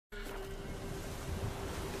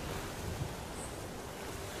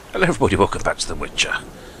Hello everybody, welcome back to The Witcher.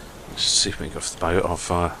 Let's see if we can get off the boat. I've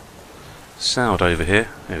sailed over here.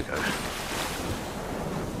 There we go.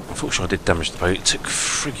 Unfortunately I did damage the boat. It took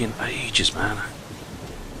friggin' ages, man.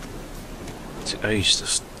 It took ages to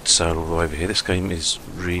sail all the way over here. This game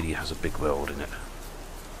really has a big world in it.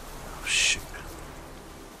 Oh shoot.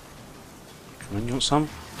 Come on, you want some?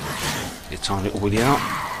 Your tiny little willy out.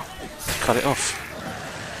 Cut it off.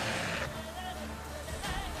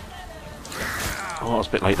 Oh, I was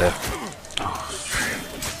a bit late there. Oh.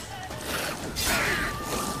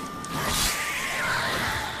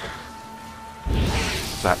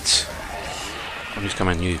 That. I'm just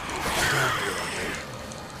coming new.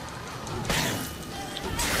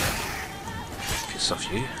 Piss off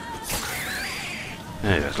you.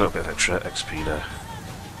 There you go, there's a little bit of extra XP there.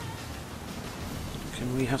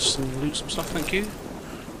 Can we have some loot, some stuff, thank you?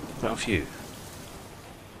 What about you?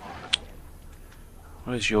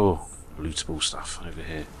 Where's your lootable stuff over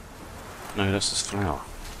here? No, that's this flower.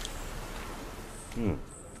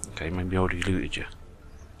 Okay, maybe I already looted you.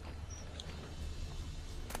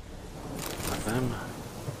 Like them.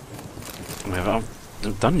 I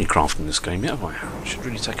haven't done any crafting in this game yet, have I? I should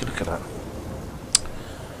really take a look at that.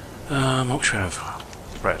 What should we have?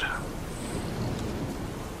 Bread.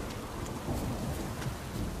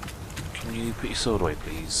 Can you put your sword away,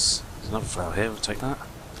 please? There's another flower here, we'll take that.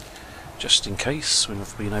 Just in case, we've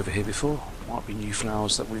never been over here before. Might be new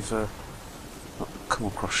flowers that we've not come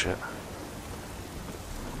across yet.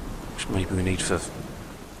 Which maybe we need for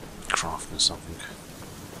crafting or something.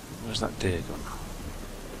 Where's that deer gone?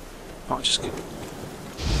 Might just get...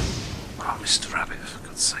 Oh, Mr. Rabbit, for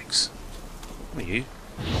God's sakes. Where are you?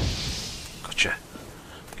 Gotcha.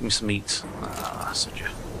 Give me some meat. Ah, I said you.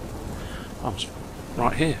 I'm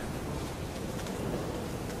right here.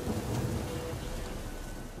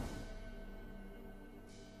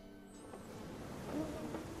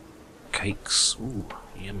 Cakes. Ooh,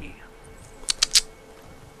 yummy.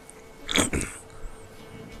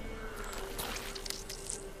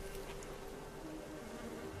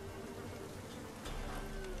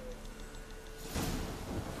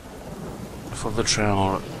 Follow the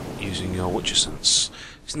trail using your Witcher sense.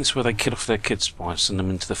 Isn't this where they kill off their kids by sending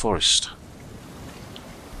them into the forest?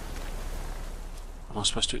 Am I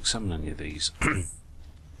supposed to examine any of these? No.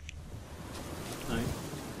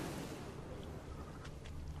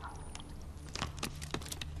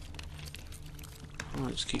 Well,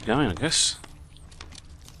 let's keep going, I guess.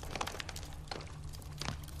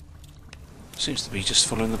 Seems to be just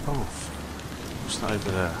following the path. What's that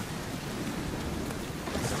over there?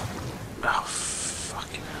 Oh,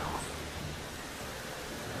 fucking hell.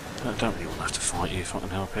 I don't really want to have to fight you if I can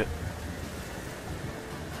help it.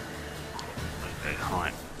 Okay,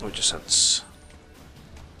 right. Witcher sense.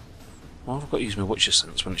 Why have I got to use my Witcher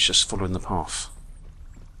sense when it's just following the path?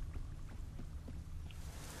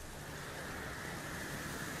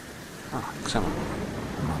 Ah, examine.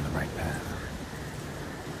 I'm on the right path.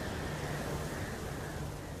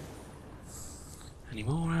 Any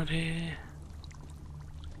more out here?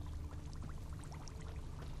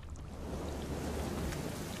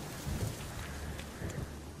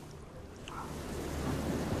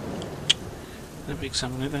 Let me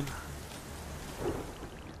examine it then.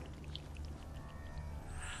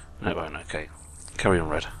 No, it won't, okay. Carry on,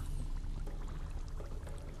 Red.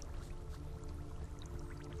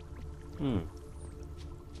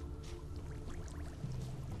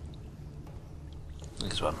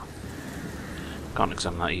 This one. Can't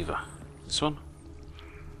examine that either. This one?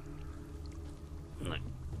 No.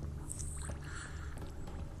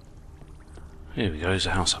 Here we go, there's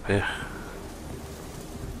a house up here.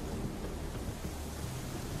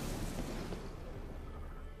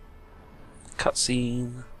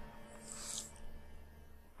 Cutscene.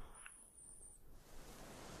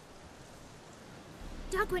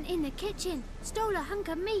 Doug went in the kitchen, stole a hunk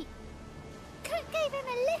of meat. Cook gave him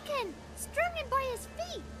a licking, strung him by his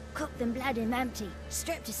feet. Cooked and bled him empty,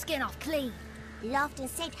 stripped his skin off clean. Laughed and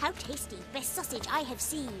said, "How tasty, best sausage I have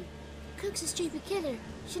seen." Cook's a stupid killer,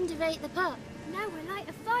 shouldn't have ate the pup. Now we'll light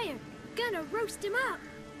a fire, gonna roast him up.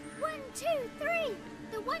 1, 2, 3,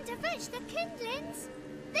 the one to fetch the kindlings,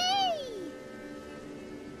 thee!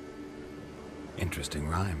 Interesting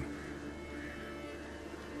rhyme.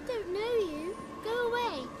 Don't know you, go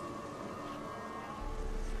away.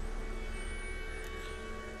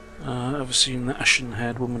 Ever seen the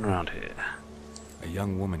ashen-haired woman around here? A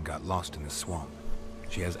young woman got lost in the swamp.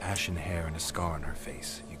 She has ashen hair and a scar on her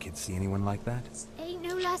face. You kids see anyone like that? Ain't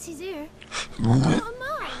no lassies here. What am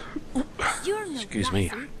I? You're no Excuse me.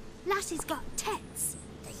 lassie. Lassie's got tits.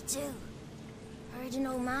 They do. Heard an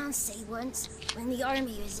old man say once, when the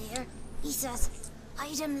army was here, he says,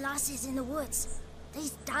 Aye, them lasses in the woods.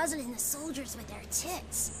 They's dazzling the soldiers with their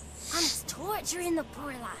tits. And it's torturing the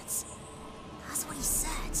poor lads. That's what he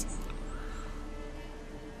said.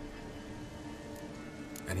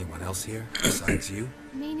 Anyone else here besides you?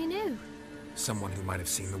 Meaning who? Someone who might have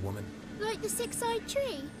seen the woman? Like the six-eyed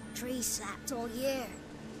tree? Tree slapped all year.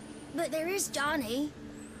 But there is Johnny.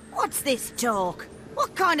 What's this talk?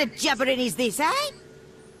 What kind of jabbering is this, eh?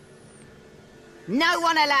 No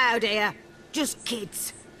one allowed here. Just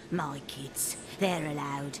kids. My kids. They're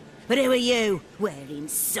allowed. But who are you, wearing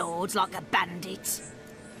swords like a bandit?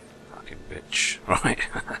 Fucking bitch. Right.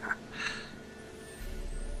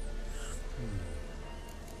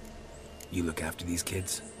 You look after these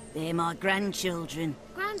kids? They're my grandchildren.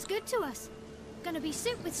 Gran's good to us. Gonna be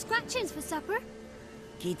soup with scratchings for supper.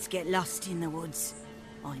 Kids get lost in the woods.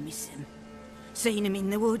 I miss them. Seen them in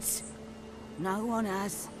the woods? No one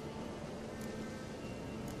has.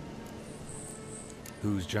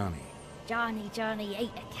 Who's Johnny? Johnny ate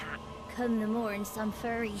a cat. Come no more in some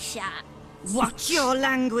furry shat. Watch your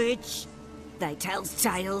language! They tells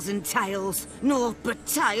tales and tales, naught but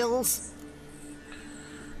tales.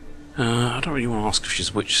 I don't really want to ask if she's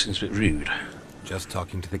a witch, seems a bit rude. Just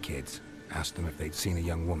talking to the kids. Asked them if they'd seen a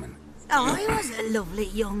young woman. I was a lovely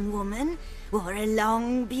young woman. Wore a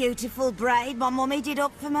long, beautiful braid my mummy did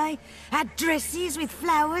up for me. Had dresses with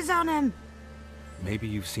flowers on 'em. Maybe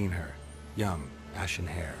you've seen her. Young, ashen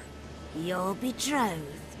hair. Your betrothed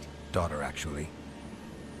Daughter, actually.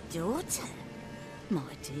 daughter? My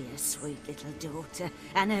dear, sweet little daughter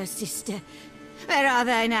and her sister. Where are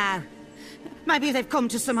they now? Maybe they've come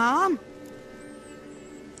to some harm.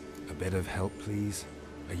 A bit of help, please?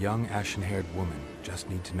 A young, ashen-haired woman. Just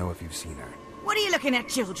need to know if you've seen her. What are you looking at,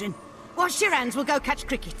 children? Wash your hands, we'll go catch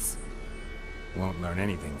crickets. Won't learn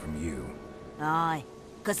anything from you. Aye,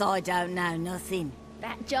 'cause I don't know nothing.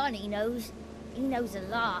 That Johnny knows. He knows a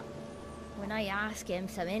lot. When I ask him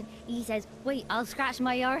something, he says, wait, I'll scratch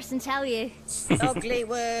my arse and tell you. Ugly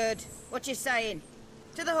word. What you saying?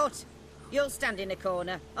 To the hut. You'll stand in a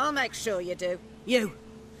corner. I'll make sure you do. You,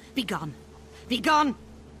 be gone. Be gone!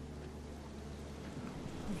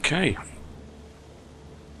 Okay.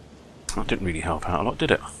 That didn't really help out a lot,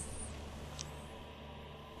 did it?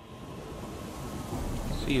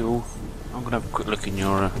 See you all. I'm gonna have a quick look in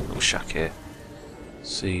your little shack here.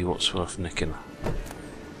 See what's worth nicking.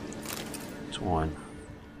 Twine.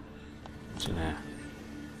 What's in there?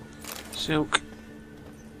 Silk.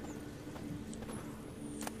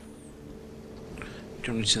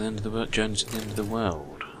 Journey to the end of the world. Journey to the end of the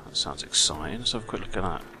world. That sounds exciting. Let's have a quick look at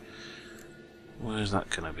that. Where's that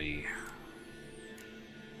gonna be?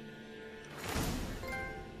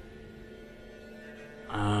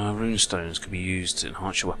 Runestones can be used to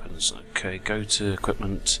enhance your weapons. Okay, go to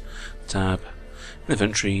equipment, tab,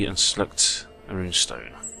 inventory, and select a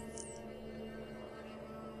runestone.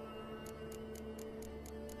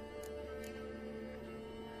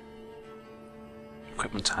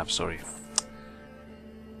 Equipment tab, sorry.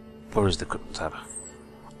 Where is the equipment tab?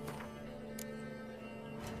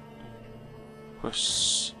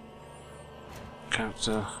 Quests,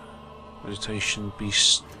 character, meditation,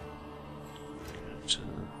 beast,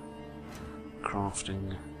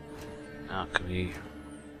 crafting, alchemy.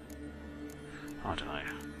 I don't know.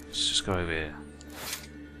 Let's just go over here.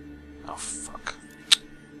 Oh fuck.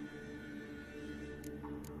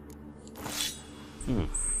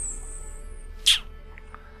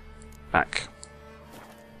 Back.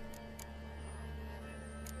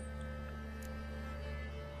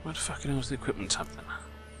 Where the fucking hell is the equipment tab then?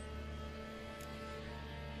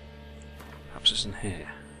 Perhaps it's in here.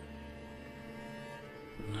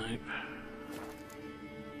 Nope.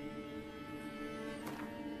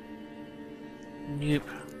 Nope.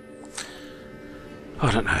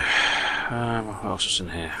 I don't know. What else is in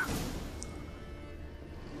here?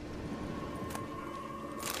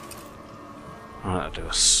 Right, that'll do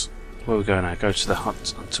us. Where we go now? Go to the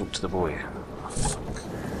hut and talk to the boy. Oh, fuck.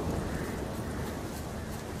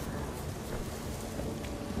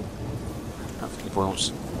 I think the boy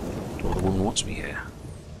wants, or the woman wants me here.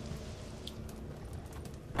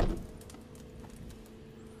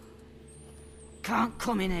 Can't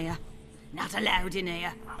come in here. Not allowed in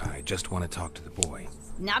here. I just want to talk to the boy.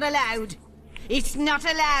 Not allowed. It's not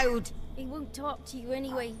allowed. He won't talk to you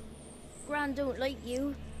anyway. Gran don't like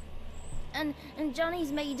you. And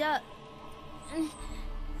Johnny's made up.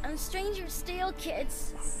 And strangers steal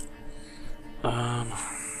kids.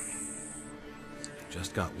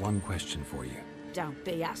 Just got one question for you. Don't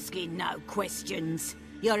be asking no questions.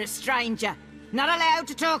 You're a stranger. Not allowed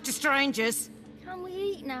to talk to strangers. Can we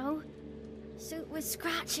eat now? Soup with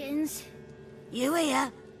scratchings. You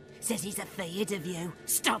here? Says he's afeard of you.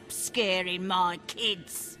 Stop scaring my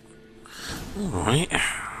kids. Alright.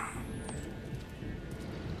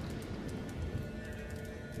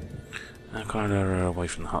 How can I lure her away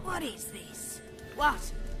from the hut? What is this? What?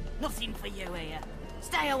 Nothing for you here.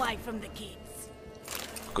 Stay away from the kids.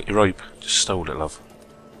 I've got your rope. Just stole it, love.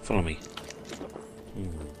 Follow me.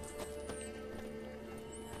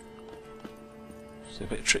 It's a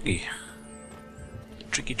bit tricky.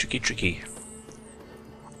 Tricky.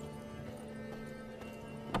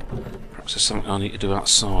 Perhaps there's something I need to do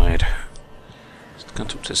outside. Just go and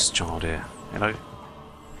talk to this child here. Hello?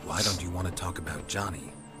 Why don't you want to talk about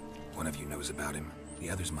Johnny? One of you knows about him. The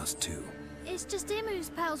others must too. It's just him who's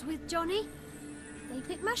pals with Johnny. They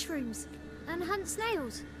pick mushrooms and hunt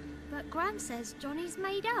snails. But Gran says Johnny's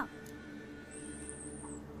made up.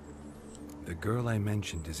 The girl I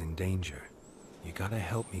mentioned is in danger. You gotta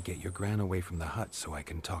help me get your gran away from the hut so I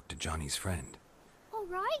can talk to Johnny's friend. All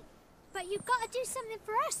right, but you've got to do something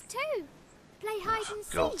for us too. Play hide and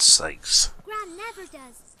seek. God's sakes. Gran never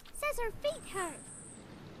does. Says her feet hurt.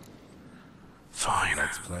 Fine.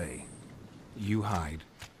 Let's play. You hide,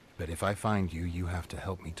 but if I find you, you have to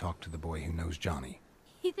help me talk to the boy who knows Johnny.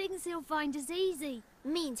 He thinks he'll find us easy.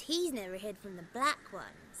 Means he's never hid from the black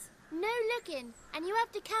ones. No looking, and you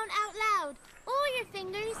have to count out loud. All your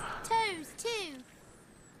fingers, toes too.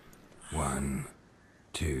 1,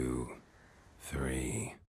 2,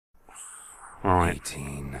 3. Alright.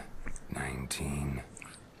 18, 19,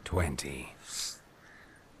 20.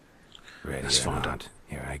 Ready Let's or find not, out.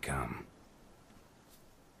 here I come.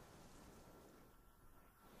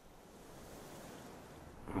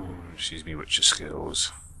 She's me witcher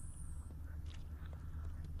skills.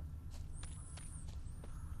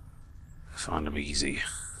 Find them easy.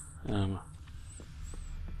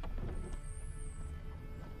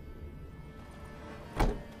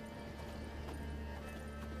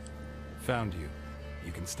 Found you.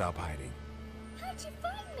 You can stop hiding. How'd you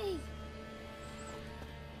find me?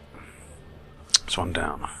 It's one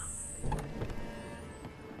down.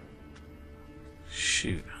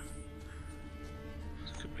 Shoot.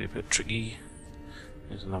 This could be a bit tricky.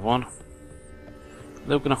 Here's another one.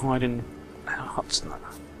 They're going to hide in huts and that.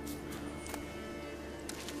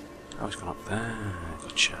 Oh, he's gone up there.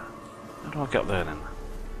 Gotcha. How do I get up there then?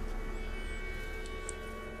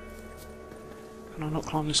 Can I not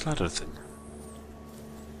climb this ladder thing?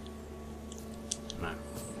 No.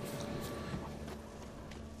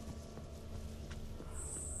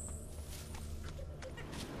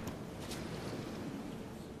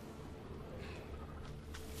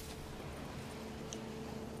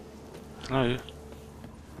 Hello?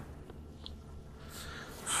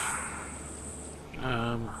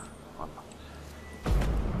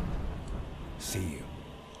 See you.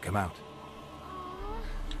 Come out.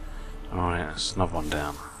 Alright, that's another one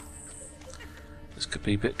down. This could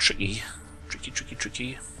be a bit tricky.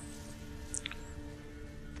 Tricky.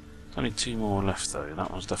 Only 2 more left though.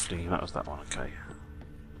 That was that one, okay.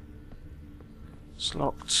 It's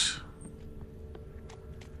locked.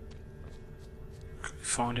 Can we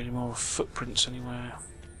find any more footprints anywhere?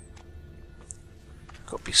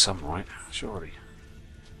 Got to be some, right? Surely.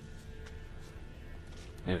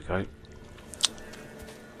 There we go.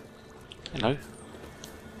 Hello.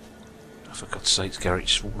 Oh, for God's sakes, Gary,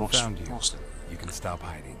 just walked lost. Found you. You can stop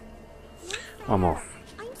hiding. One more.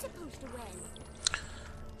 I'm supposed to win.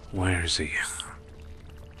 Where is he?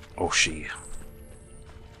 Or she?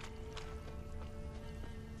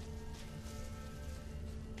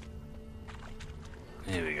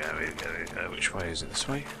 Here we go. Which way is it? This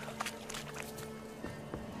way?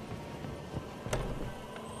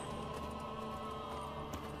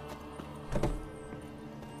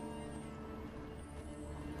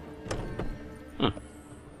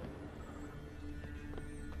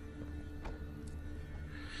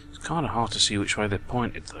 It's kind of hard to see which way they're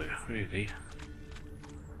pointed though, really.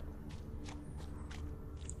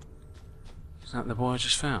 Is that the boy I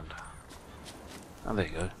just found? Oh, there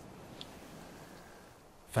you go.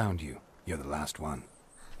 Found you. You're the last one.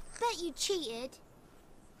 Bet you cheated.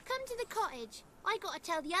 Come to the cottage. I gotta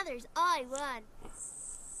tell the others I won.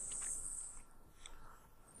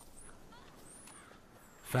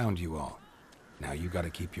 Found you all. Now you gotta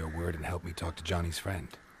keep your word and help me talk to Johnny's friend.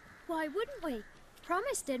 Why wouldn't we?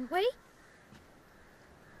 Promised, didn't we?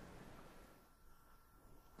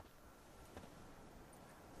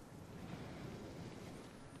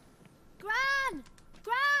 Gran!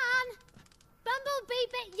 Bumblebee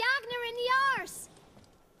bit Yagner in the arse!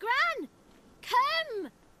 Gran! Come!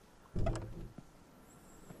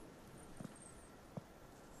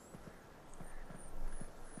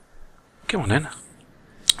 Come on then.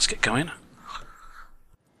 Let's get going.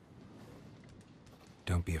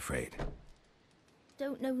 Don't be afraid.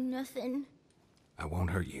 Don't know nothing. I won't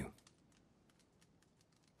hurt you.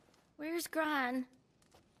 Where's Gran?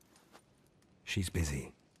 She's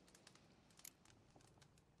busy.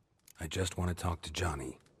 I just want to talk to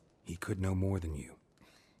Johnny. He could know more than you.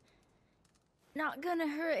 Not gonna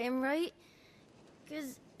hurt him, right?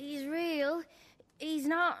 'Cause he's real. He's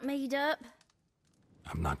not made up.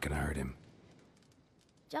 I'm not gonna hurt him.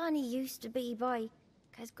 Johnny used to be boy,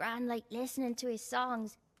 'cause Gran liked listening to his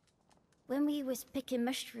songs. When we was picking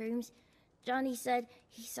mushrooms, Johnny said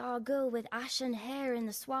he saw a girl with ashen hair in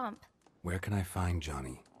the swamp. Where can I find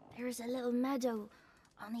Johnny? There's a little meadow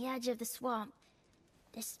on the edge of the swamp.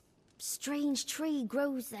 This strange tree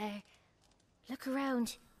grows there. Look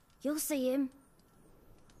around. You'll see him.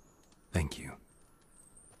 Thank you.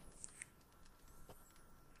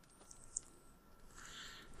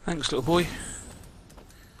 Thanks, little boy.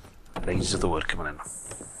 Ladies of the word coming in.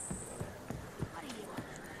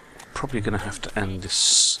 Probably going to have to end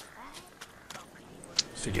this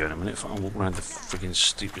video in a minute if I walk around the friggin'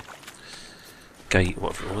 stupid gate,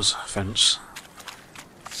 whatever it was, fence.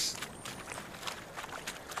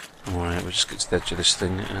 Alright, we'll just get to the edge of this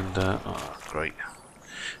thing and, oh, great.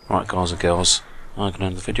 Right, guys and girls, I'm going to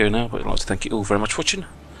end the video now, but I'd like to thank you all very much for watching.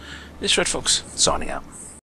 This is RedFox, signing out.